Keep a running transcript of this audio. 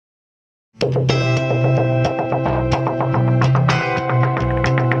Hello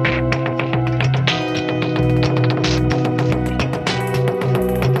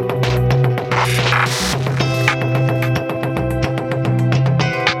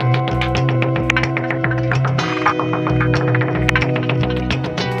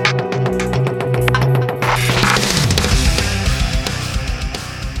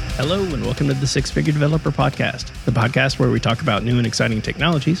and welcome to the Six Figure Developer Podcast, the podcast where we talk about new and exciting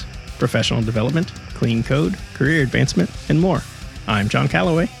technologies, professional development, clean code, career advancement, and more. I'm John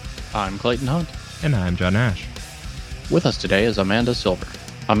Calloway. I'm Clayton Hunt. And I'm John Ash. With us today is Amanda Silver.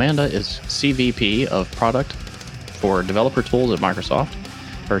 Amanda is CVP of Product for Developer Tools at Microsoft.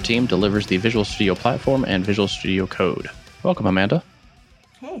 Her team delivers the Visual Studio Platform and Visual Studio Code. Welcome, Amanda.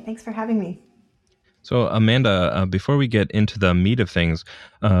 Hey, thanks for having me. So, Amanda, before we get into the meat of things,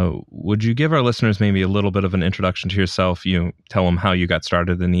 would you give our listeners maybe a little bit of an introduction to yourself? You tell them how you got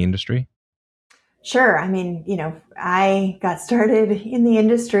started in the industry? Sure. I got started in the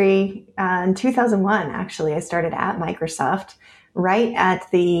industry in 2001, actually. I started at Microsoft right at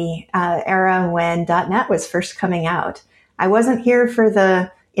the era when .NET was first coming out. I wasn't here for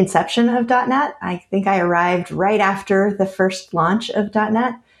the inception of .NET. I think I arrived right after the first launch of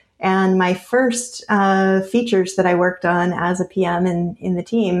 .NET. And my first features that I worked on as a PM in the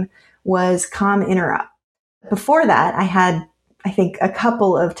team was COM interrupt. Before that, I had, I think, a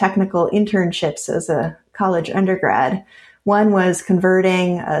couple of technical internships as a college undergrad. One was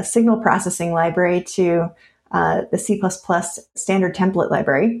converting a signal processing library to the C++ standard template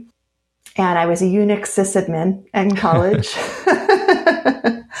library. And I was a Unix sysadmin in college.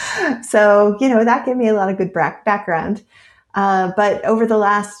 So, that gave me a lot of good background. But over the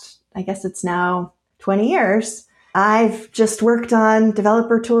last, I guess it's now 20 years, I've just worked on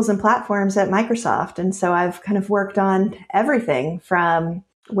developer tools and platforms at Microsoft. And so I've kind of worked on everything from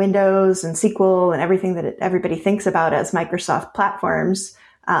Windows and SQL and everything that everybody thinks about as Microsoft platforms,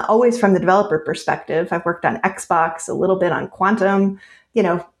 always from the developer perspective. I've worked on Xbox, a little bit on Quantum,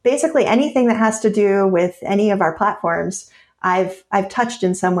 basically anything that has to do with any of our platforms, I've touched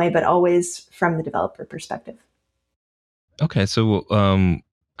in some way, but always from the developer perspective. Okay, so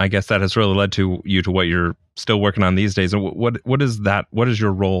I guess that has really led to what you're still working on these days. And what is that? What is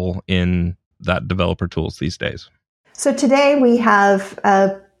your role in that developer tools these days? So today we have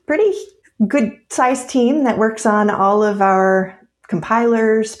a pretty good sized team that works on all of our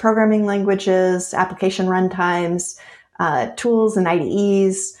compilers, programming languages, application runtimes, tools and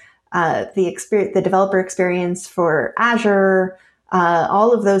IDEs, the developer experience for Azure,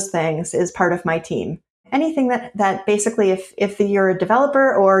 all of those things is part of my team. Anything that basically, if you're a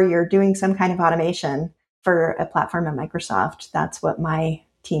developer or you're doing some kind of automation for a platform at Microsoft, that's what my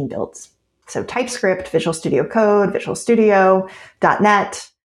team builds. So TypeScript, Visual Studio Code, Visual Studio, .NET,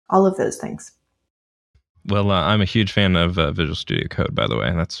 all of those things. Well, I'm a huge fan of Visual Studio Code, by the way.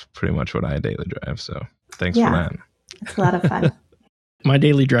 That's pretty much what I daily drive. So thanks for that. It's a lot of fun. My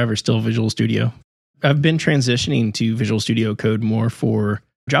daily driver is still Visual Studio. I've been transitioning to Visual Studio Code more for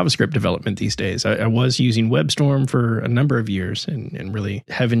JavaScript development these days. I was using WebStorm for a number of years and really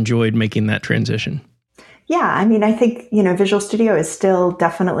have enjoyed making that transition. Yeah, I think, Visual Studio is still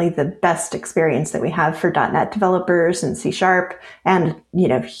definitely the best experience that we have for .NET developers and C# and,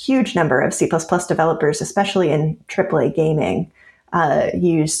 huge number of C++ developers, especially in AAA gaming,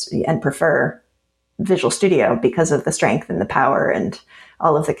 use and prefer Visual Studio because of the strength and the power and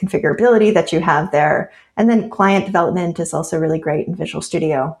all of the configurability that you have there. And then client development is also really great in Visual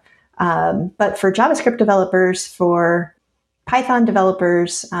Studio. But for JavaScript developers, for Python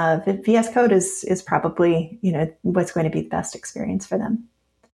developers, VS Code is probably, what's going to be the best experience for them.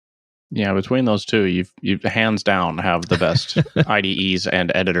 Yeah, between those two, you've hands down have the best IDEs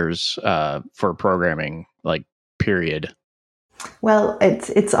and editors for programming, period. Well,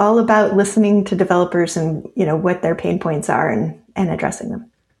 it's all about listening to developers and, what their pain points are and addressing them.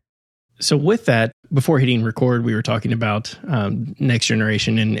 So with that, before hitting record, we were talking about next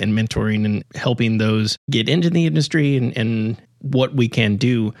generation and mentoring and helping those get into the industry and what we can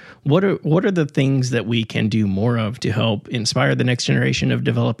do. What are the things that we can do more of to help inspire the next generation of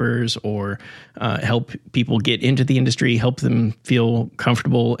developers or help people get into the industry, help them feel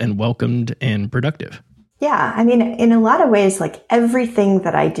comfortable and welcomed and productive? Yeah, in a lot of ways, everything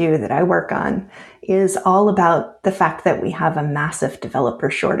that I do, that I work on, is all about the fact that we have a massive developer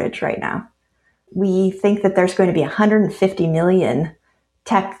shortage right now. We think that there's going to be 150 million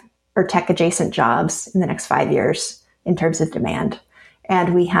tech or tech adjacent jobs in the next 5 years in terms of demand.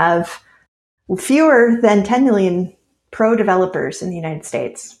 And we have fewer than 10 million pro developers in the United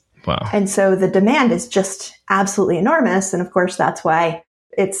States. Wow. And so the demand is just absolutely enormous. And of course, that's why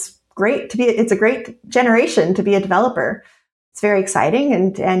it's it's a great generation to be a developer. It's very exciting,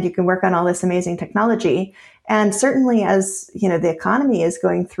 and you can work on all this amazing technology. And certainly as, the economy is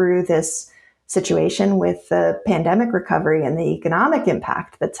going through this situation with the pandemic recovery and the economic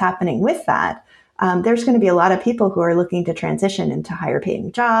impact that's happening with that, there's going to be a lot of people who are looking to transition into higher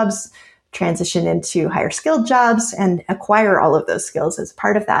paying jobs, transition into higher skilled jobs, and acquire all of those skills as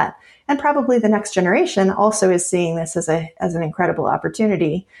part of that. And probably the next generation also is seeing this as an incredible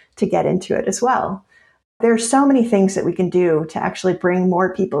opportunity to get into it as well. There's so many things that we can do to actually bring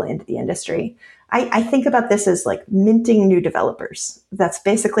more people into the industry. I think about this as like minting new developers. That's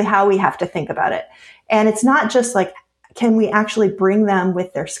basically how we have to think about it. And it's not just like, can we actually bring them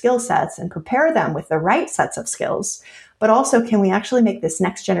with their skill sets and prepare them with the right sets of skills? But also, can we actually make this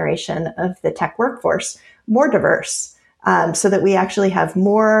next generation of the tech workforce more diverse, so that we actually have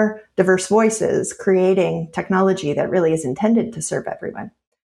more diverse voices creating technology that really is intended to serve everyone?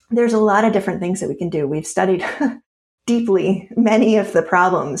 There's a lot of different things that we can do. We've studied deeply many of the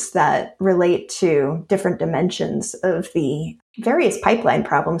problems that relate to different dimensions of the various pipeline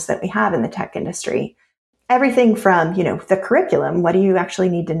problems that we have in the tech industry. Everything from, the curriculum, what do you actually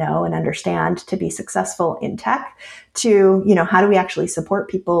need to know and understand to be successful in tech, to, how do we actually support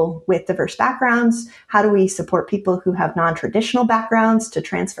people with diverse backgrounds? How do we support people who have non-traditional backgrounds to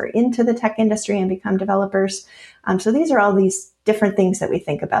transfer into the tech industry and become developers? So these are all these different things that we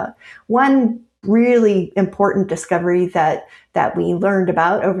think about. One really important discovery that we learned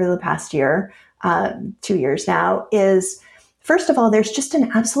about over the past year, 2 years now, is, first of all, there's just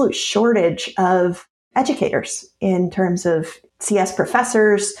an absolute shortage of educators in terms of CS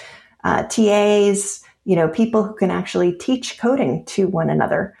professors, TAs, people who can actually teach coding to one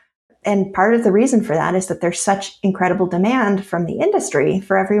another. And part of the reason for that is that there's such incredible demand from the industry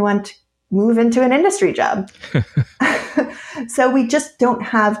for everyone to move into an industry job. So we just don't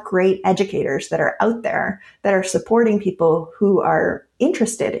have great educators that are out there that are supporting people who are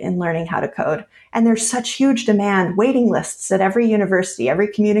interested in learning how to code. And there's such huge demand, waiting lists at every university, every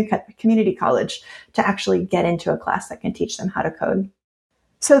community college to actually get into a class that can teach them how to code.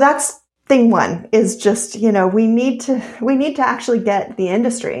 So that's thing one, is just, we need to actually get the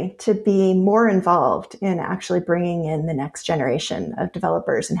industry to be more involved in actually bringing in the next generation of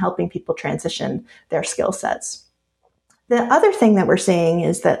developers and helping people transition their skill sets. The other thing that we're seeing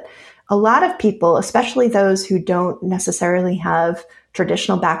is that a lot of people, especially those who don't necessarily have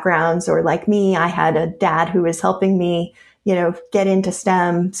traditional backgrounds, or like me, I had a dad who was helping me, get into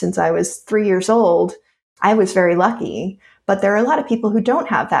STEM since I was 3 years old. I was very lucky, but there are a lot of people who don't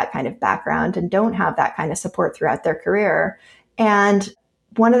have that kind of background and don't have that kind of support throughout their career. And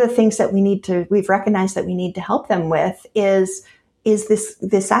one of the things that we've recognized that we need to help them with is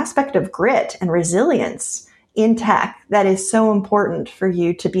this aspect of grit and resilience in tech that is so important for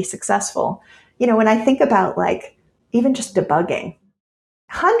you to be successful. When I think about even just debugging,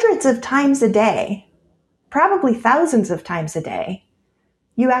 hundreds of times a day, probably thousands of times a day,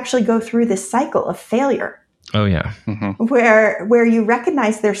 you actually go through this cycle of failure. Oh yeah. Mm-hmm. Where you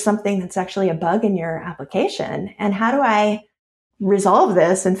recognize there's something that's actually a bug in your application, and how do I resolve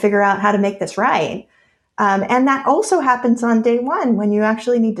this and figure out how to make this right? And that also happens on day one when you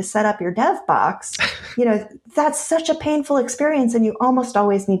actually need to set up your dev box. That's such a painful experience, and you almost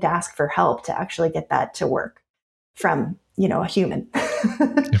always need to ask for help to actually get that to work from, a human.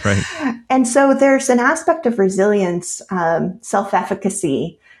 Right. And so there's an aspect of resilience,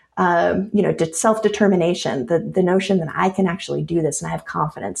 self-efficacy, self-determination, the notion that I can actually do this and I have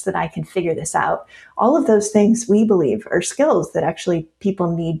confidence that I can figure this out. All of those things we believe are skills that actually people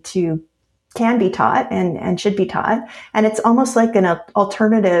can be taught and should be taught. And it's almost like an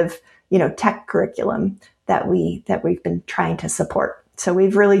alternative, tech curriculum that we've been trying to support. So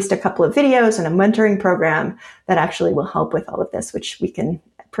we've released a couple of videos and a mentoring program that actually will help with all of this, which we can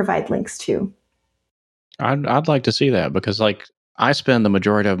provide links to. I'd like to see that, because I spend the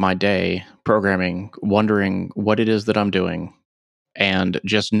majority of my day programming, wondering what it is that I'm doing, and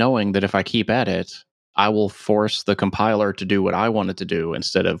just knowing that if I keep at it, I will force the compiler to do what I want it to do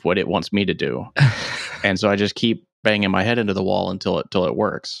instead of what it wants me to do. And so I just keep banging my head into the wall until it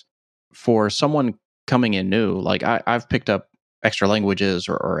works. For someone coming in new, I've picked up extra languages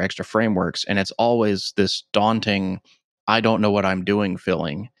or extra frameworks, and it's always this daunting, I don't know what I'm doing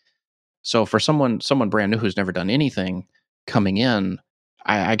feeling. So for someone brand new who's never done anything coming in,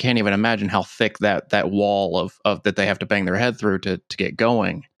 I can't even imagine how thick that wall of that they have to bang their head through to get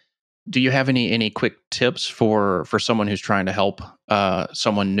going. Do you have any quick tips for someone who's trying to help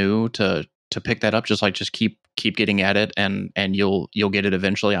someone new to to pick that up, just keep getting at it, and you'll get it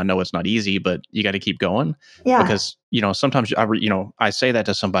eventually. I know it's not easy, but you got to keep going. Yeah. Because sometimes I say that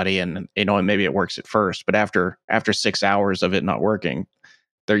to somebody, and maybe it works at first, but after 6 hours of it not working,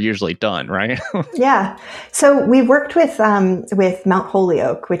 they're usually done, right? Yeah. So we worked with Mount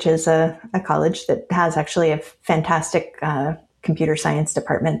Holyoke, which is a college that has actually a fantastic computer science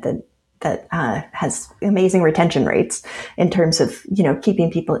department that has amazing retention rates in terms of keeping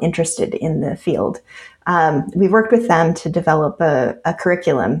people interested in the field. We worked with them to develop a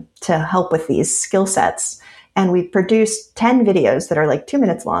curriculum to help with these skill sets. And we produced 10 videos that are like 2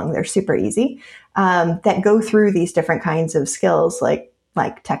 minutes long. They're super easy, that go through these different kinds of skills like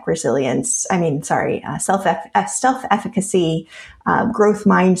tech resilience, self-efficacy, growth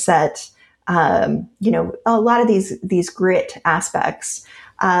mindset, a lot of these grit aspects.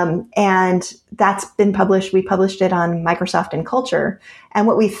 And that's been published. We published it on Microsoft and Culture. And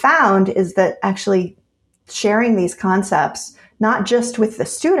what we found is that actually sharing these concepts, not just with the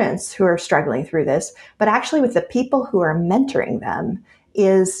students who are struggling through this, but actually with the people who are mentoring them,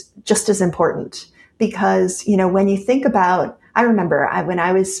 is just as important. Because, when you think about, I remember when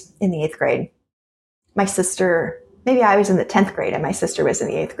I was in the 8th grade, my sister, maybe I was in the 10th grade and my sister was in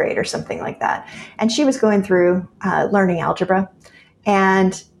the 8th grade or something like that. And she was going through learning algebra.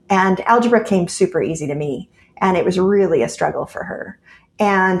 And algebra came super easy to me. And it was really a struggle for her.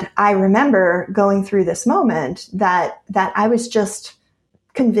 And I remember going through this moment that I was just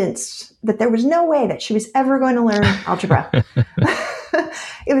convinced that there was no way that she was ever going to learn algebra.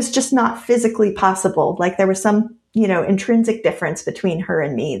 It was just not physically possible. Like there was some, intrinsic difference between her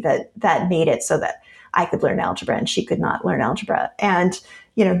and me that made it so that I could learn algebra and she could not learn algebra. And,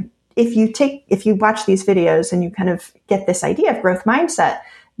 if you watch these videos and you kind of get this idea of growth mindset,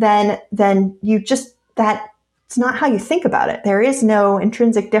 then you just, that's not how you think about it. There is no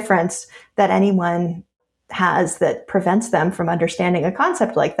intrinsic difference that anyone has that prevents them from understanding a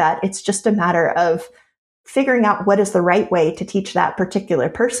concept like that. It's just a matter of figuring out what is the right way to teach that particular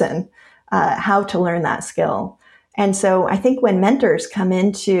person how to learn that skill. And so I think when mentors come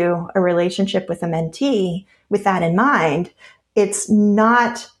into a relationship with a mentee with that in mind, it's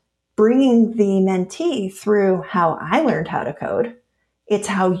not bringing the mentee through how I learned how to code. It's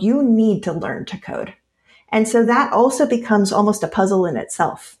how you need to learn to code. And so that also becomes almost a puzzle in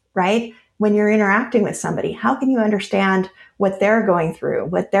itself, right? When you're interacting with somebody, how can you understand what they're going through,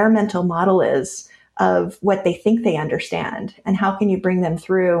 what their mental model is of what they think they understand, and how can you bring them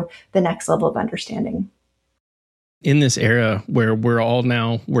through the next level of understanding? In this era where we're all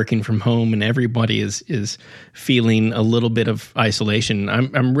now working from home and everybody is feeling a little bit of isolation,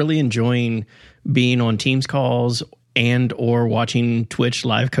 I'm really enjoying being on Teams calls and or watching Twitch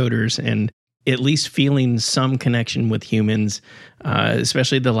live coders and at least feeling some connection with humans,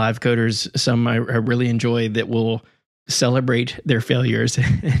 especially the live coders. Some I really enjoy that will celebrate their failures,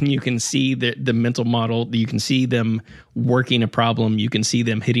 and you can see the mental model. You can see them working a problem. You can see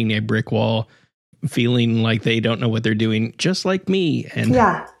them hitting a brick wall, feeling like they don't know what they're doing, just like me. And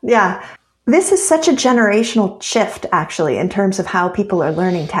yeah. This is such a generational shift, actually, in terms of how people are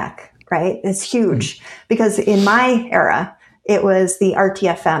learning tech, right? It's huge because in my era, it was the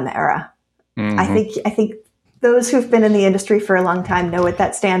RTFM era. Mm-hmm. I think those who've been in the industry for a long time know what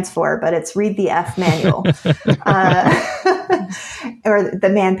that stands for, but it's read the F manual or the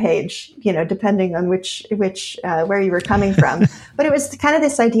man page, depending on which where you were coming from. But it was kind of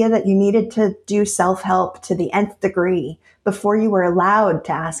this idea that you needed to do self-help to the nth degree before you were allowed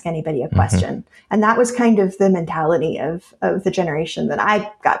to ask anybody a question. Mm-hmm. And that was kind of the mentality of the generation that I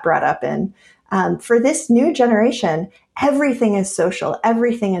got brought up in. For this new generation, everything is social,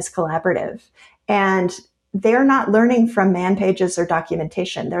 everything is collaborative. And they're not learning from man pages or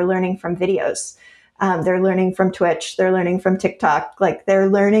documentation. They're learning from videos. They're learning from Twitch. They're learning from TikTok. Like they're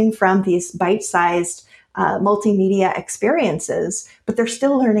learning from these bite-sized multimedia experiences, but they're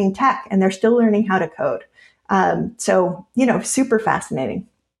still learning tech and they're still learning how to code. So, super fascinating.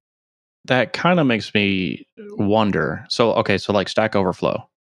 That kind of makes me wonder. So like Stack Overflow,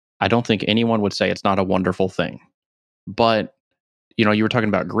 I don't think anyone would say it's not a wonderful thing, but you were talking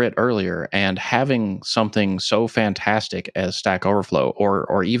about grit earlier, and having something so fantastic as Stack Overflow,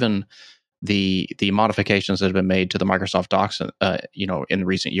 or even the modifications that have been made to the Microsoft Docs, in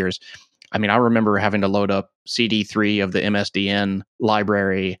recent years. I mean, I remember having to load up CD3 of the MSDN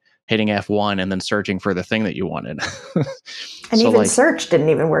library, hitting F1, and then searching for the thing that you wanted. And so even search didn't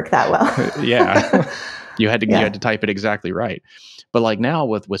even work that well. Yeah, you had to type it exactly right. But like now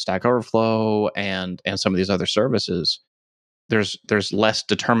with Stack Overflow and some of these other services, there's less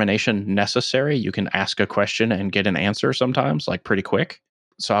determination necessary. You can ask a question and get an answer sometimes, like pretty quick.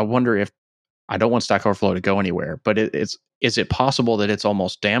 So I wonder if I don't want Stack Overflow to go anywhere. But is it possible that it's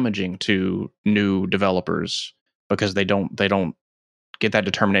almost damaging to new developers because they don't get that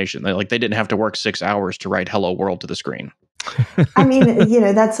determination? They didn't have to work 6 hours to write "Hello World" to the screen. I mean,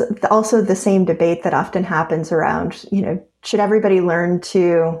 that's also the same debate that often happens around, should everybody learn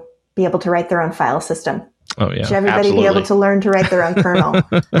to be able to write their own file system? Oh, yeah. Should everybody Absolutely. be able to learn to write their own kernel?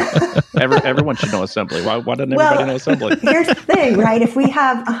 Everyone should know assembly. Why doesn't everybody know assembly? Here's the thing, right? If we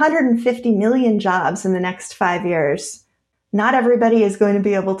have 150 million jobs in the next 5 years, not everybody is going to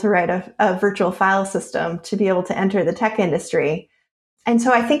be able to write a virtual file system to be able to enter the tech industry. And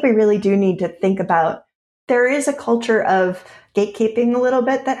so I think we really do need to think about, there is a culture of gatekeeping a little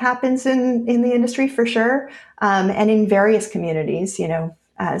bit that happens in the industry for sure. And in various communities,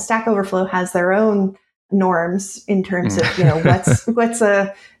 Stack Overflow has their own norms in terms of, what's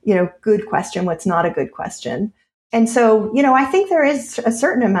a, good question, what's not a good question. And so, I think there is a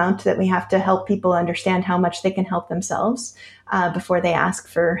certain amount that we have to help people understand how much they can help themselves before they ask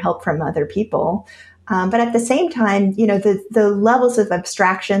for help from other people. But at the same time, the levels of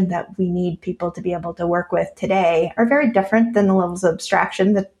abstraction that we need people to be able to work with today are very different than the levels of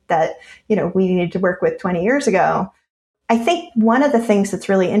abstraction that we needed to work with 20 years ago. I think one of the things that's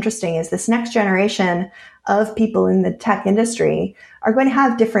really interesting is this next generation of people in the tech industry are going to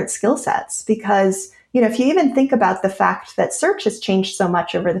have different skill sets because, if you even think about the fact that search has changed so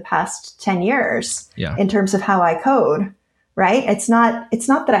much over the past 10 years in terms of how I code, right? It's not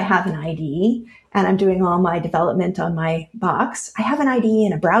that I have an IDE and I'm doing all my development on my box. I have an IDE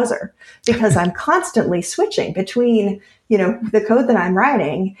in a browser because I'm constantly switching between, the code that I'm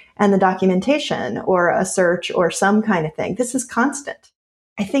writing and the documentation or a search or some kind of thing. This is constant.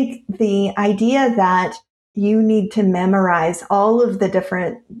 I think the idea that you need to memorize all of the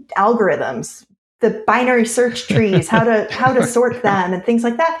different algorithms, the binary search trees, how to sort them and things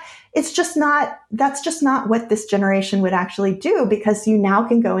like that, that's just not what this generation would actually do, because you now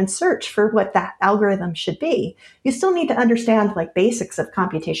can go and search for what that algorithm should be. You still need to understand basics of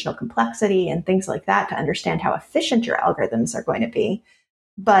computational complexity and things like that to understand how efficient your algorithms are going to be.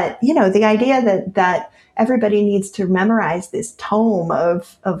 But, the idea that everybody needs to memorize this tome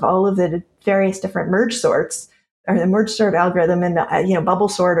of all of the various different merge sorts or the merge sort algorithm and, bubble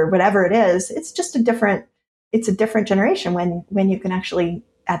sort or whatever it is, it's a different generation when you can actually,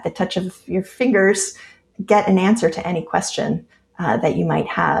 at the touch of your fingers, get an answer to any question that you might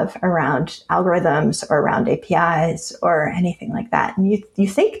have around algorithms or around APIs or anything like that. And you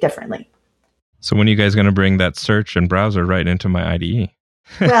think differently. So when are you guys going to bring that search and browser right into my IDE?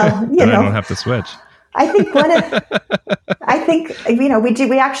 Well, I don't have to switch. I think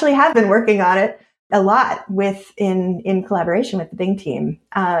we actually have been working on it a lot in collaboration with the Bing team,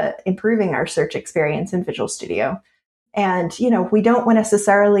 improving our search experience in Visual Studio. And, we don't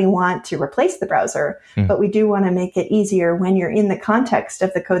necessarily want to replace the browser, but we do want to make it easier when you're in the context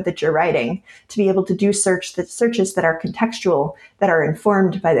of the code that you're writing to be able to do searches that are contextual, that are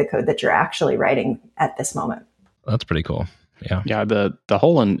informed by the code that you're actually writing at this moment. That's pretty cool. Yeah. Yeah. The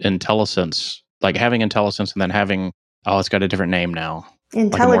whole IntelliSense, having IntelliSense and then having, it's got a different name now.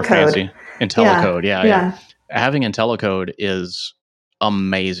 IntelliCode. IntelliCode. Yeah. Having IntelliCode is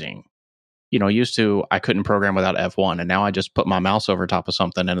amazing. Used to, I couldn't program without F1, and now I just put my mouse over top of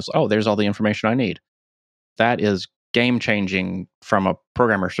something and it's, there's all the information I need. That is game changing from a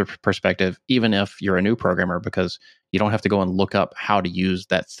programmer's perspective, even if you're a new programmer, because you don't have to go and look up how to use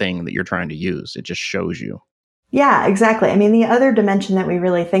that thing that you're trying to use. It just shows you. Yeah, exactly. I mean, the other dimension that we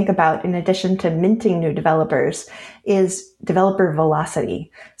really think about, in addition to minting new developers, is developer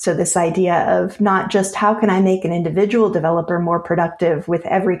velocity. So this idea of not just how can I make an individual developer more productive with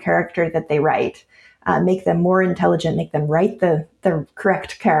every character that they write, make them more intelligent, make them write the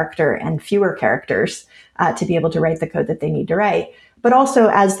correct character and fewer characters to be able to write the code that they need to write. But also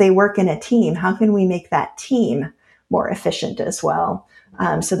as they work in a team, how can we make that team more efficient as well?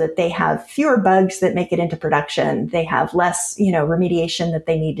 So that they have fewer bugs that make it into production. They have less, remediation that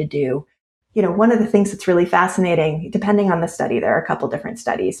they need to do. One of the things that's really fascinating, depending on the study, there are a couple different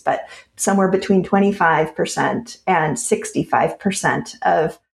studies, but somewhere between 25% and 65%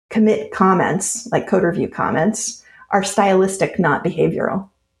 of commit comments, like code review comments, are stylistic, not behavioral.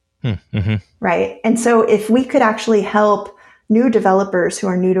 Mm-hmm. Right. And so if we could actually help new developers who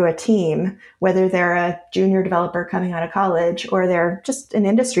are new to a team, whether they're a junior developer coming out of college or they're just an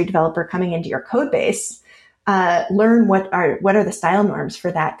industry developer coming into your code base, learn what are the style norms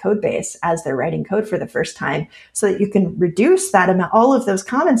for that code base as they're writing code for the first time, so that you can reduce that amount, all of those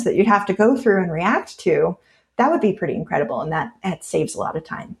comments that you'd have to go through and react to. That would be pretty incredible, and that saves a lot of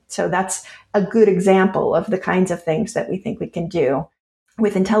time. So that's a good example of the kinds of things that we think we can do.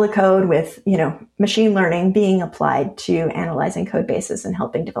 with IntelliCode, with, machine learning being applied to analyzing code bases and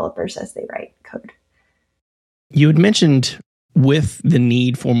helping developers as they write code. You had mentioned with the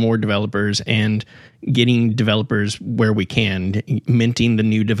need for more developers and getting developers where we can, minting the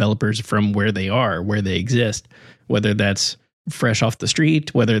new developers from where they are, where they exist, whether that's fresh off the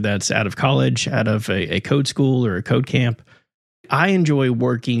street, whether that's out of college, out of a code school or a code camp. I enjoy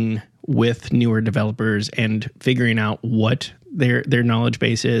working with newer developers and figuring out what their knowledge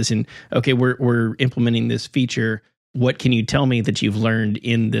base is. And okay, we're implementing this feature. What can you tell me that you've learned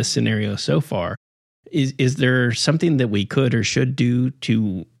in this scenario so far? Is there something that we could or should do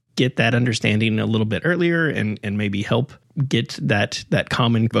to get that understanding a little bit earlier and maybe help get that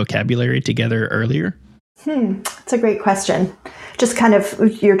common vocabulary together earlier? That's a great question. Just kind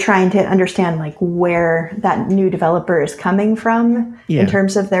of, you're trying to understand like where that new developer is coming from in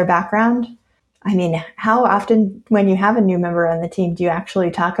terms of their background. I mean, how often when you have a new member on the team, do you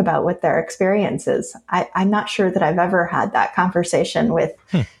actually talk about what their experience is? I'm not sure that I've ever had that conversation with,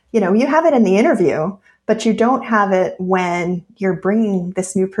 you have it in the interview, but you don't have it when you're bringing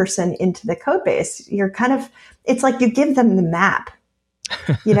this new person into the code base. It's like you give them the map.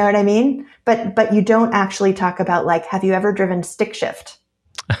 You know what I mean? But you don't actually talk about like, have you ever driven stick shift?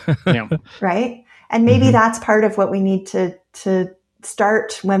 Yeah. Right. And maybe that's part of what we need to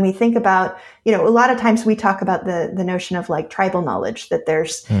start when we think about, a lot of times we talk about the notion of like tribal knowledge, that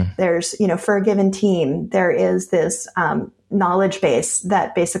there's, for a given team, there is this knowledge base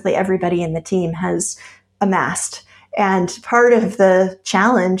that basically everybody in the team has amassed. And part of the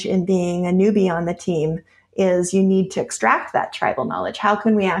challenge in being a newbie on the team is you need to extract that tribal knowledge. How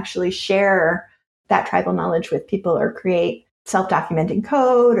can we actually share that tribal knowledge with people or create self-documenting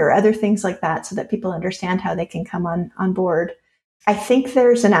code or other things like that so that people understand how they can come on board? I think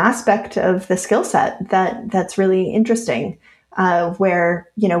there's an aspect of the skill set that's really interesting where,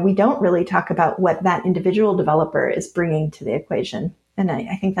 we don't really talk about what that individual developer is bringing to the equation. And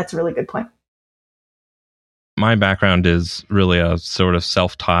I think that's a really good point. My background is really a sort of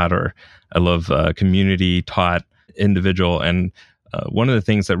self-taught, or I love community-taught individual. And one of the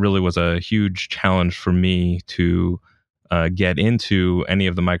things that really was a huge challenge for me to get into any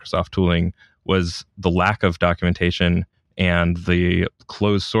of the Microsoft tooling was the lack of documentation and the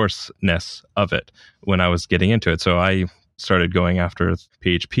closed sourceness of it when I was getting into it. So I started going after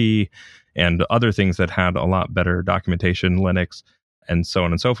PHP and other things that had a lot better documentation, Linux, and so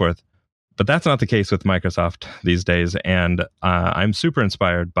on and so forth. But that's not the case with Microsoft these days. And I'm super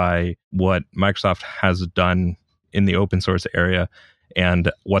inspired by what Microsoft has done in the open source area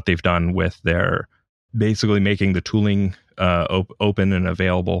and what they've done with their basically making the tooling open and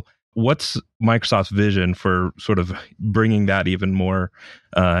available. What's Microsoft's vision for sort of bringing that even more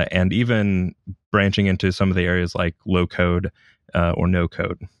and even branching into some of the areas like low code or no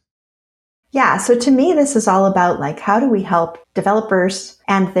code? Yeah. So to me, this is all about like, how do we help developers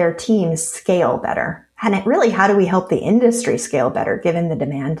and their teams scale better? And how do we help the industry scale better given the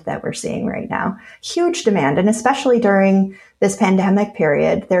demand that we're seeing right now? Huge demand. And especially during this pandemic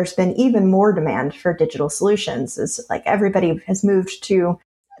period, there's been even more demand for digital solutions. It's like everybody has moved to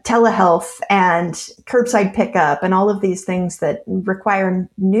telehealth and curbside pickup and all of these things that require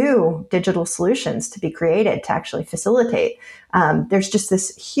new digital solutions to be created to actually facilitate. There's just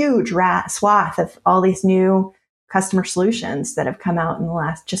this huge swath of all these new customer solutions that have come out in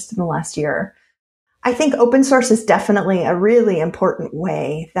the last year. I think open source is definitely a really important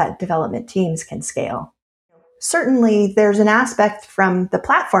way that development teams can scale. Certainly, there's an aspect from the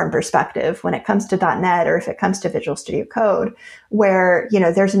platform perspective when it comes to .NET or if it comes to Visual Studio Code, where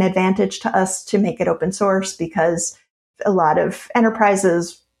there's an advantage to us to make it open source because a lot of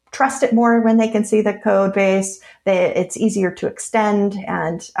enterprises trust it more when they can see the code base. It's easier to extend,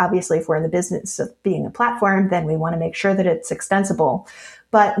 and obviously, if we're in the business of being a platform, then we want to make sure that it's extensible.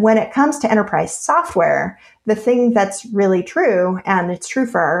 But when it comes to enterprise software, the thing that's really true, and it's true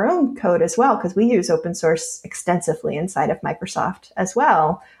for our own code as well, because we use open source extensively inside of Microsoft as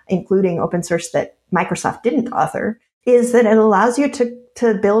well, including open source that Microsoft didn't author, is that it allows you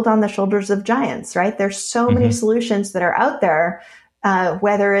to build on the shoulders of giants, right? There's so many solutions that are out there,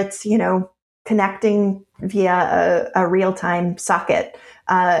 whether it's, connecting via a real-time socket.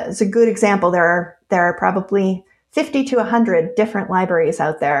 It's a good example. There are probably 50 to 100 different libraries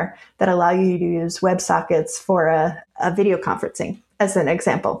out there that allow you to use WebSockets for a video conferencing, as an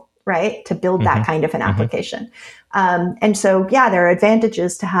example, right? To build that kind of an application. And so, there are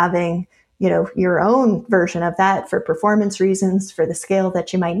advantages to having, your own version of that for performance reasons, for the scale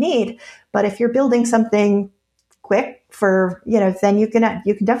that you might need. But if you're building something quick then you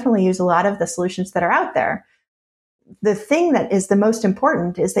can definitely use a lot of the solutions that are out there. the thing that is the most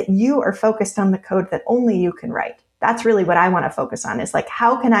important is that you are focused on the code that only you can write. That's really what I want to focus on, is like,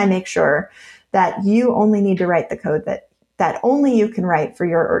 how can I make sure that you only need to write the code that only you can write for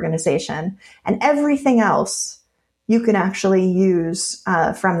your organization, and everything else you can actually use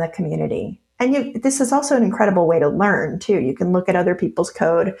from the community. And this is also an incredible way to learn too. You can look at other people's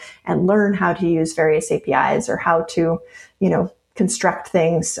code and learn how to use various APIs, or how to, construct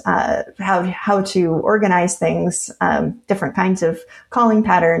things, how to organize things, different kinds of calling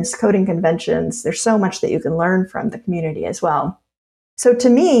patterns, coding conventions. There's so much that you can learn from the community as well. So to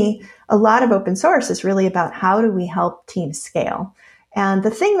me, a lot of open source is really about how do we help teams scale. And the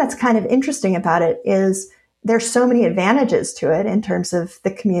thing that's kind of interesting about it is there's so many advantages to it in terms of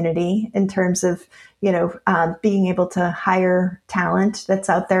the community, in terms of, being able to hire talent that's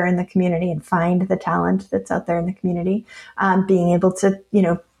out there in the community and find the talent that's out there in the community, being able to,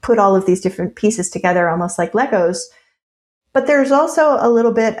 put all of these different pieces together almost like Legos. But there's also a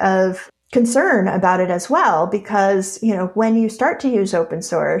little bit of concern about it as well, because, when you start to use open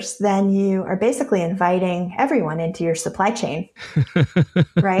source, then you are basically inviting everyone into your supply chain,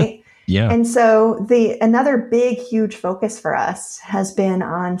 right? Yeah. And so another big, huge focus for us has been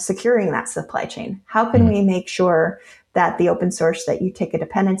on securing that supply chain. How can we make sure that the open source that you take a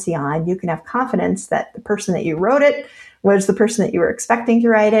dependency on, you can have confidence that the person that you wrote it was the person that you were expecting to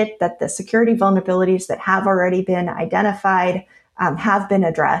write it, that the security vulnerabilities that have already been identified have been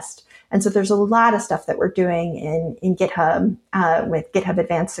addressed. And so there's a lot of stuff that we're doing in GitHub with GitHub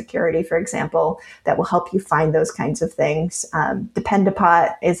Advanced Security, for example, that will help you find those kinds of things.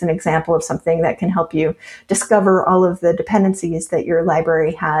 Dependapot is an example of something that can help you discover all of the dependencies that your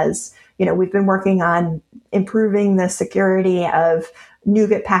library has. We've been working on improving the security of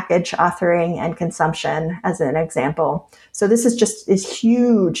NuGet package authoring and consumption as an example. So this is just this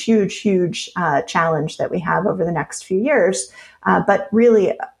huge, huge, huge challenge that we have over the next few years. But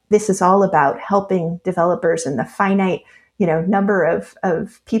really, this is all about helping developers and the finite, number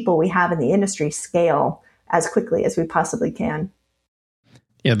of people we have in the industry scale as quickly as we possibly can.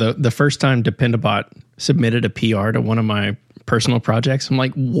 Yeah, the first time Dependabot submitted a PR to one of my personal projects, I'm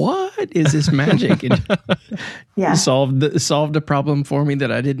like, what is this magic? It solved a problem for me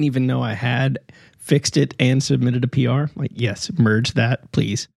that I didn't even know I had, fixed it, and submitted a PR. Like, yes, merge that,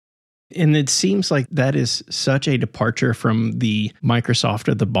 please. And it seems like that is such a departure from the Microsoft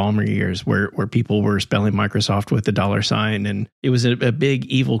of the Ballmer years, where people were spelling Microsoft with the $, and it was a big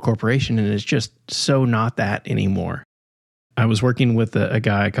evil corporation, and it's just so not that anymore. I was working with a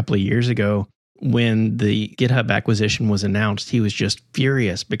guy a couple of years ago when the GitHub acquisition was announced. He was just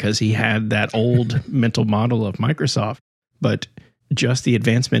furious because he had that old mental model of Microsoft, but just the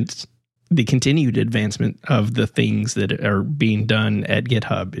advancements, the continued advancement of the things that are being done at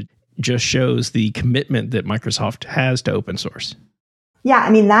GitHub, it just shows the commitment that Microsoft has to open source. Yeah, I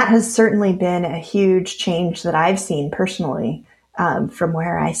mean, that has certainly been a huge change that I've seen personally from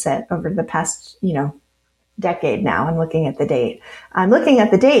where I sit over the past, decade now. I'm looking at the date. I'm looking at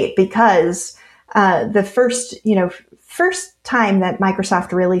the date because the first time that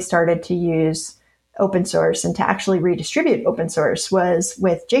Microsoft really started to use open source and to actually redistribute open source was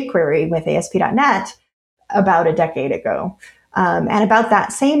with jQuery with ASP.NET about a decade ago. And about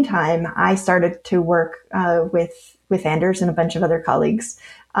that same time, I started to work with Anders and a bunch of other colleagues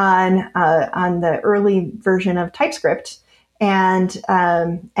on the early version of TypeScript. And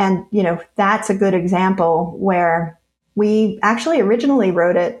that's a good example where we actually originally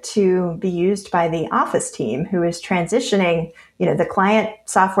wrote it to be used by the Office team, who is transitioning, the client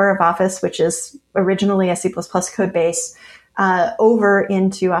software of Office, which is originally a C++ code base, over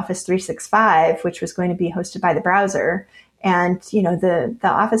into Office 365, which was going to be hosted by the browser. And, the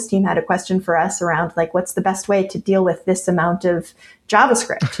Office team had a question for us around, like, what's the best way to deal with this amount of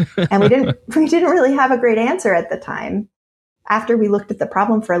JavaScript? And we didn't really have a great answer at the time. After we looked at the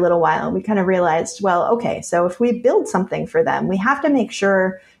problem for a little while, we kind of realized, well, okay, so if we build something for them, we have to make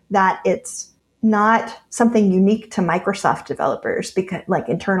sure that it's not something unique to Microsoft developers, because, like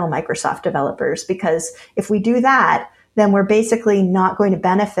internal Microsoft developers, because if we do that, then we're basically not going to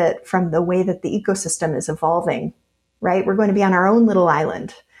benefit from the way that the ecosystem is evolving, right? We're going to be on our own little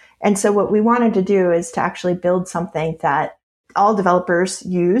island. And so what we wanted to do is to actually build something that all developers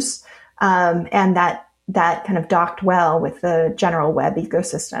use, and that kind of docked well with the general web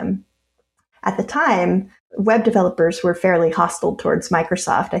ecosystem. At the time, web developers were fairly hostile towards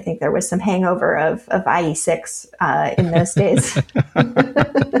Microsoft. I think there was some hangover of IE6 in those days.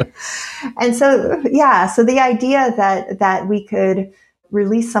 And so the idea that we could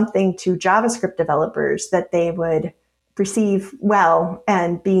release something to JavaScript developers that they would receive well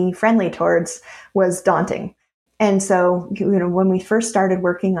and be friendly towards was daunting. And so, when we first started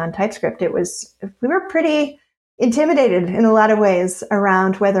working on TypeScript, we were pretty intimidated in a lot of ways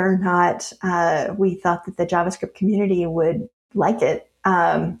around whether or not we thought that the JavaScript community would like it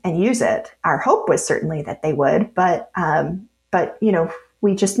and use it. Our hope was certainly that they would, but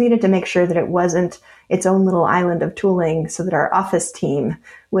we just needed to make sure that it wasn't its own little island of tooling, so that our Office team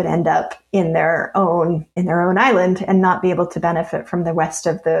would end up in their own island and not be able to benefit from the rest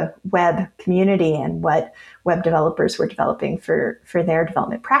of the web community and what web developers were developing for their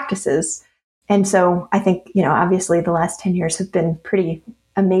development practices. And so I think, obviously the last 10 years have been pretty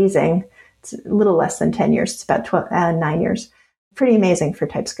amazing. It's a little less than 10 years. It's about 9 years. Pretty amazing for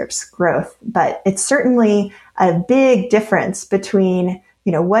TypeScript's growth. But it's certainly a big difference between,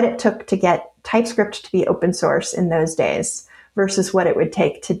 what it took to get TypeScript to be open source in those days versus what it would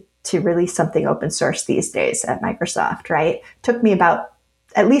take to release something open source these days at Microsoft, right? It took me about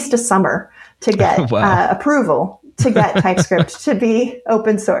at least a summer to get approval to get TypeScript to be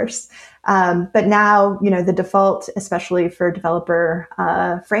open source. But now, the default, especially for developer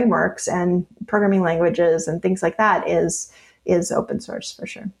frameworks and programming languages and things like that, is open source for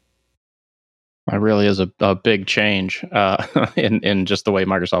sure. It really is a big change in just the way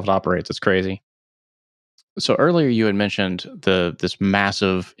Microsoft operates. It's crazy. So earlier you had mentioned this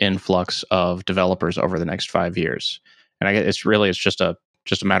massive influx of developers over the next 5 years, and I guess it's just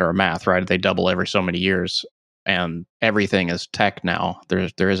a matter of math, right? They double every so many years. And everything is tech now.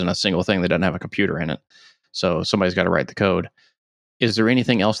 There isn't a single thing that doesn't have a computer in it. So somebody's got to write the code. Is there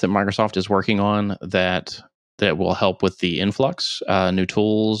anything else that Microsoft is working on that will help with the influx, new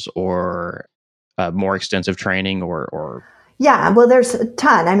tools or more extensive training or? Yeah, well, there's a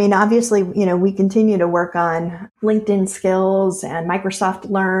ton. I mean, obviously, we continue to work on LinkedIn Skills and Microsoft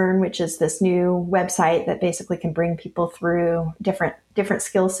Learn, which is this new website that basically can bring people through different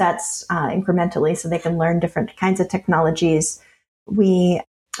skill sets incrementally so they can learn different kinds of technologies. We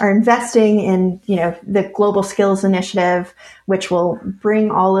are investing in, the Global Skills Initiative, which will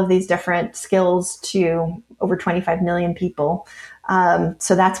bring all of these different skills to over 25 million people.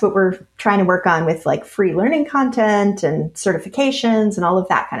 So that's what we're trying to work on with like free learning content and certifications and all of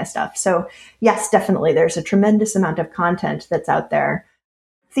that kind of stuff. So yes, definitely there's a tremendous amount of content that's out there.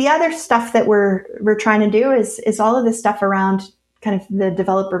 The other stuff that we're trying to do is all of this stuff around kind of the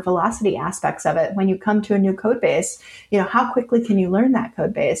developer velocity aspects of it. When you come to a new code base, how quickly can you learn that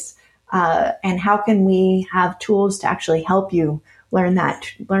code base? And how can we have tools to actually help you learn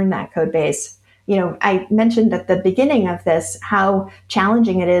that code base? I mentioned at the beginning of this how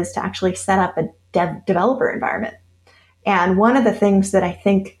challenging it is to actually set up a developer environment. And one of the things that I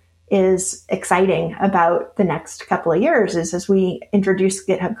think is exciting about the next couple of years is as we introduce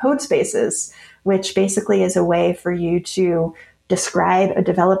GitHub Codespaces, which basically is a way for you to describe a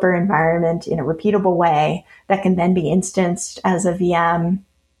developer environment in a repeatable way that can then be instanced as a VM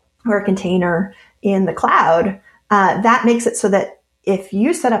or a container in the cloud. That makes it so that if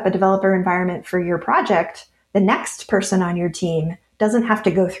you set up a developer environment for your project, the next person on your team doesn't have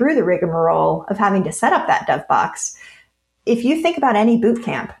to go through the rigmarole of having to set up that dev box. If you think about any boot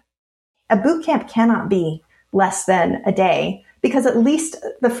camp, a boot camp cannot be less than a day because at least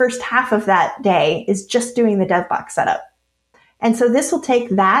the first half of that day is just doing the dev box setup. And so this will take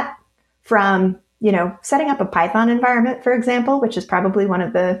that from, setting up a Python environment, for example, which is probably one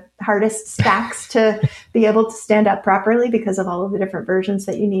of the hardest stacks to be able to stand up properly because of all of the different versions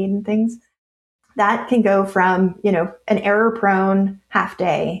that you need and things. That can go from, an error-prone half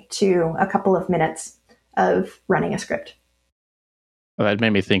day to a couple of minutes of running a script. Well, that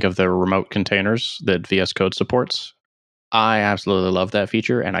made me think of the remote containers that VS Code supports. I absolutely love that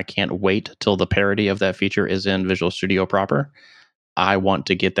feature, and I can't wait till the parity of that feature is in Visual Studio proper. I want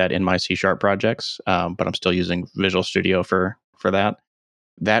to get that in my C# projects, but I'm still using Visual Studio for that.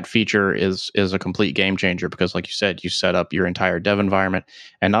 That feature is a complete game changer because, like you said, you set up your entire dev environment,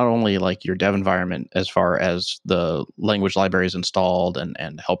 and not only like your dev environment as far as the language libraries installed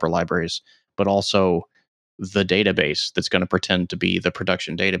and helper libraries, but also the database that's going to pretend to be the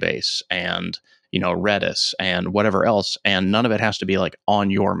production database and, Redis and whatever else. And none of it has to be like on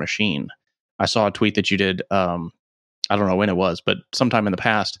your machine. I saw a tweet that you did, I don't know when it was, but sometime in the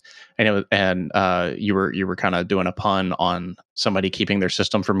past, and you were kind of doing a pun on somebody keeping their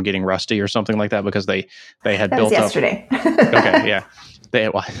system from getting rusty or something like that because they had that built was yesterday. up. Okay, yeah.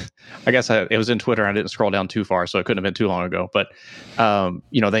 I guess it was in Twitter. And I didn't scroll down too far, so it couldn't have been too long ago. But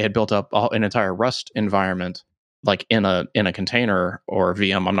they had built up an entire Rust environment, like in a container or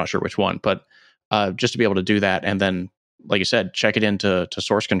VM. I'm not sure which one, but just to be able to do that, and then, like you said, check it into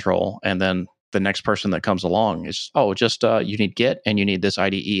source control, and then the next person that comes along is, you need Git and you need this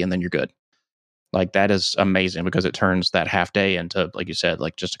IDE, and then you're good. Like that is amazing because it turns that half day into, like you said,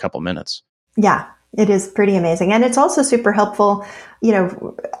 like just a couple minutes. Yeah, it is pretty amazing. And it's also super helpful.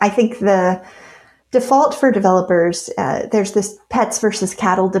 I think the default for developers, there's this pets versus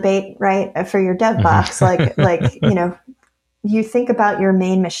cattle debate, right? For your dev box, you think about your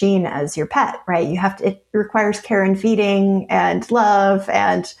main machine as your pet, right? It requires care and feeding and love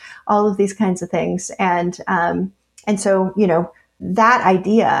and all of these kinds of things. And so, that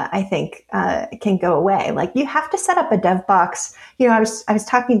idea, I think, can go away. Like you have to set up a dev box. I was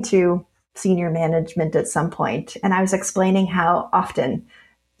talking to senior management at some point, and I was explaining how often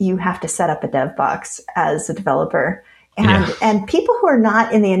you have to set up a dev box as a developer. And people who are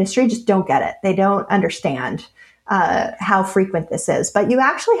not in the industry just don't get it. They don't understand how frequent this is. But you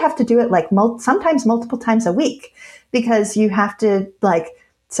actually have to do it like sometimes multiple times a week, because you have to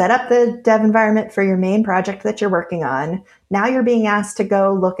set up the dev environment for your main project that you're working on. Now you're being asked to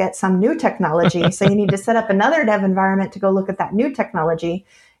go look at some new technology. So you need to set up another dev environment to go look at that new technology,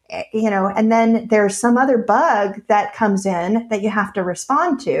 and then there's some other bug that comes in that you have to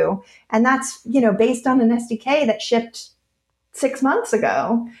respond to. And that's, based on an SDK that shipped 6 months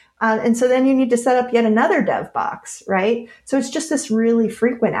ago. And so then you need to set up yet another dev box, right? So it's just this really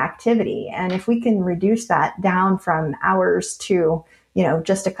frequent activity. And if we can reduce that down from hours to,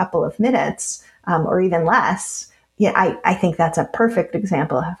 just a couple of minutes, or even less, I think that's a perfect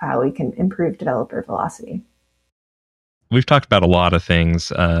example of how we can improve developer velocity. We've talked about a lot of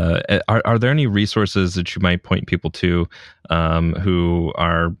things. Are there any resources that you might point people to who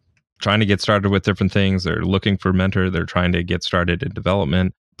are trying to get started with different things? They're looking for a mentor. They're trying to get started in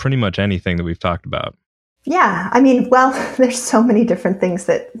development. Pretty much anything that we've talked about. Yeah, there's so many different things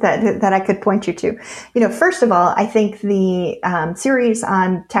that I could point you to. First of all, I think the series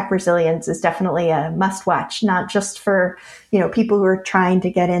on tech resilience is definitely a must watch, not just for, people who are trying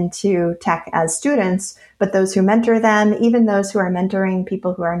to get into tech as students, but those who mentor them, even those who are mentoring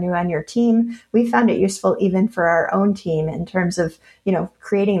people who are new on your team. We found it useful even for our own team in terms of,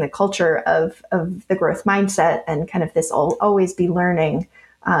 creating the culture of the growth mindset and kind of this always be learning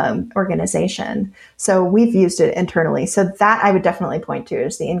organization. So we've used it internally. So that I would definitely point to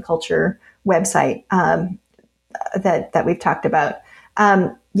is the InCulture website that we've talked about.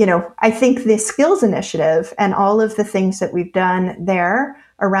 I think the skills initiative and all of the things that we've done there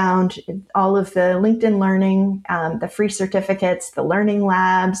around all of the LinkedIn learning, the free certificates, the learning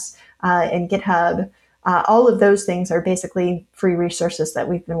labs, and GitHub, all of those things are basically free resources that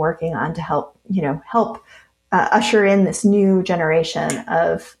we've been working on to help usher in this new generation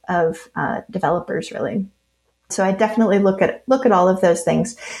of developers, really. So I definitely look at all of those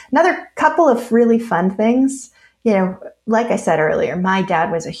things. Another couple of really fun things, like I said earlier, my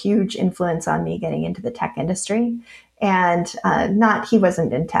dad was a huge influence on me getting into the tech industry, and he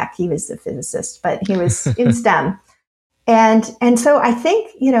wasn't in tech, he was a physicist, but he was in STEM. And so I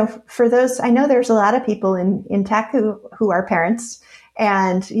think, for those, I know there's a lot of people in tech who are parents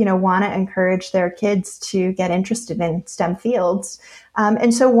and, want to encourage their kids to get interested in STEM fields.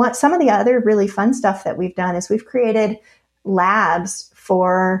 And so some of the other really fun stuff that we've done is we've created labs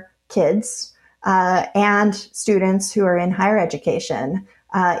for kids and students who are in higher education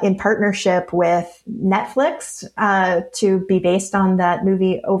in partnership with Netflix to be based on that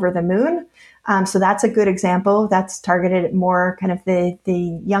movie Over the Moon. So that's a good example. That's targeted at more kind of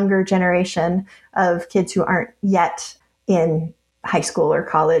the younger generation of kids who aren't yet in high school or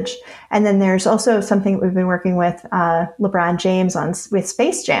college. And then there's also something that we've been working with LeBron James on with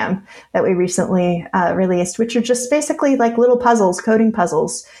Space Jam that we recently released, which are just basically like little puzzles, coding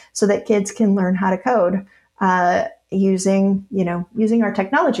puzzles, so that kids can learn how to code using our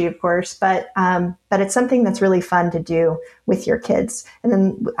technology, of course, but it's something that's really fun to do with your kids. And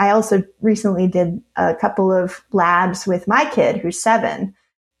then I also recently did a couple of labs with my kid, who's 7,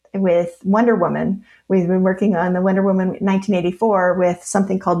 with Wonder Woman. We've been working on the Wonder Woman 1984 with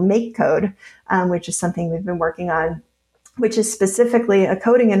something called MakeCode, which is something we've been working on, which is specifically a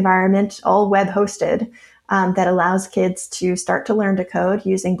coding environment, all web hosted, that allows kids to start to learn to code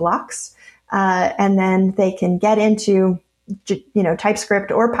using blocks. And then they can get into,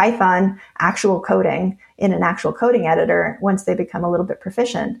 TypeScript or Python actual coding in an actual coding editor once they become a little bit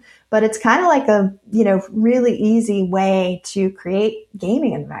proficient. But it's kind of like a, really easy way to create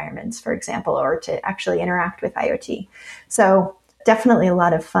gaming environments, for example, or to actually interact with IoT. So definitely a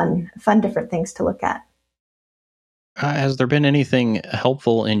lot of fun different things to look at. Has there been anything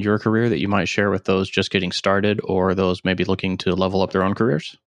helpful in your career that you might share with those just getting started or those maybe looking to level up their own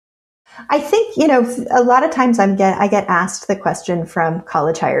careers? I think, a lot of times I get asked the question from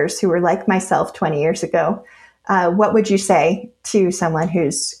college hires who were like myself 20 years ago, what would you say to someone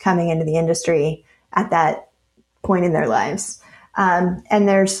who's coming into the industry at that point in their lives? And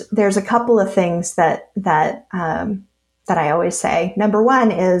there's a couple of things that I always say. Number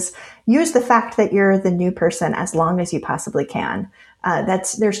one is use the fact that you're the new person as long as you possibly can.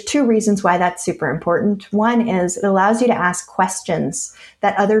 There's two reasons why that's super important. One is it allows you to ask questions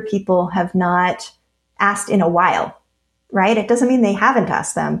that other people have not asked in a while, right? It doesn't mean they haven't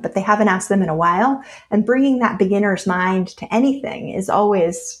asked them, but they haven't asked them in a while. And bringing that beginner's mind to anything is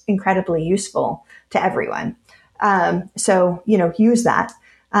always incredibly useful to everyone. So, use that.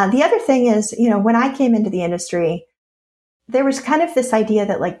 The other thing is, when I came into the industry, there was kind of this idea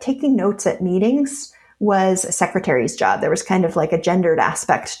that like taking notes at meetings was a secretary's job. There was kind of like a gendered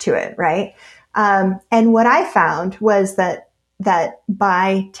aspect to it, right? And what I found was that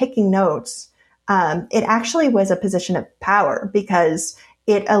by taking notes, it actually was a position of power because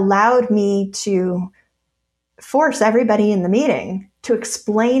it allowed me to force everybody in the meeting to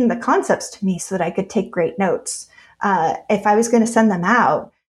explain the concepts to me so that I could take great notes. If I was going to send them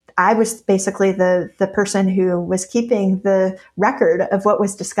out, I was basically the person who was keeping the record of what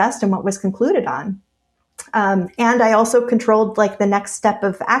was discussed and what was concluded on. And I also controlled like the next step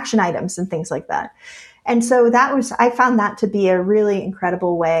of action items and things like that. And so I found that to be a really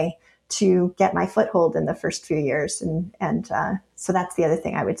incredible way to get my foothold in the first few years. And so that's the other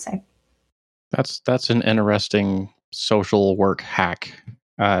thing I would say. That's an interesting social work hack.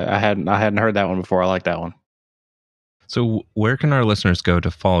 I hadn't heard that one before. I like that one. So where can our listeners go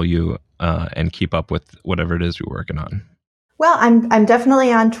to follow you and keep up with whatever it is you're working on? Well, I'm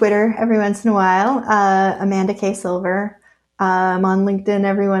definitely on Twitter every once in a while, Amanda K. Silver. I'm on LinkedIn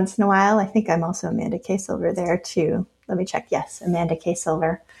every once in a while. I think I'm also Amanda K. Silver there too. Let me check. Yes, Amanda K.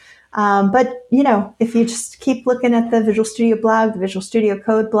 Silver. But, if you just keep looking at the Visual Studio blog, the Visual Studio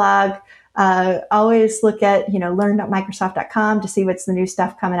Code blog, always look at, learn.microsoft.com to see what's the new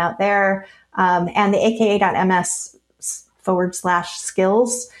stuff coming out there. And the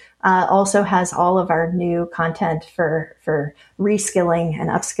aka.ms/skills also has all of our new content for reskilling and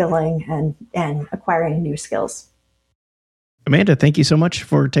upskilling and acquiring new skills. Amanda, thank you so much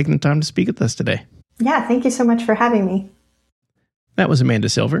for taking the time to speak with us today. Yeah, thank you so much for having me. That was Amanda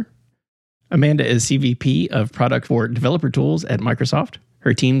Silver. Amanda is CVP of Product for Developer Tools at Microsoft.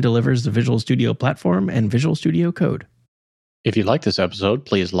 Her team delivers the Visual Studio Platform and Visual Studio Code. If you like this episode,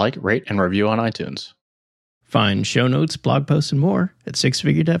 please like, rate, and review on iTunes. Find show notes, blog posts, and more at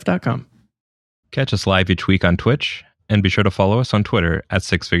sixfiguredev.com. Catch us live each week on Twitch, and be sure to follow us on Twitter at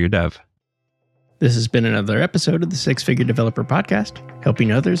SixFigureDev. This has been another episode of the Six Figure Developer Podcast,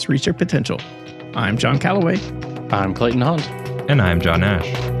 helping others reach their potential. I'm John Calloway. I'm Clayton Hunt. And I'm John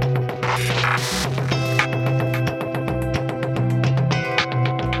Ash.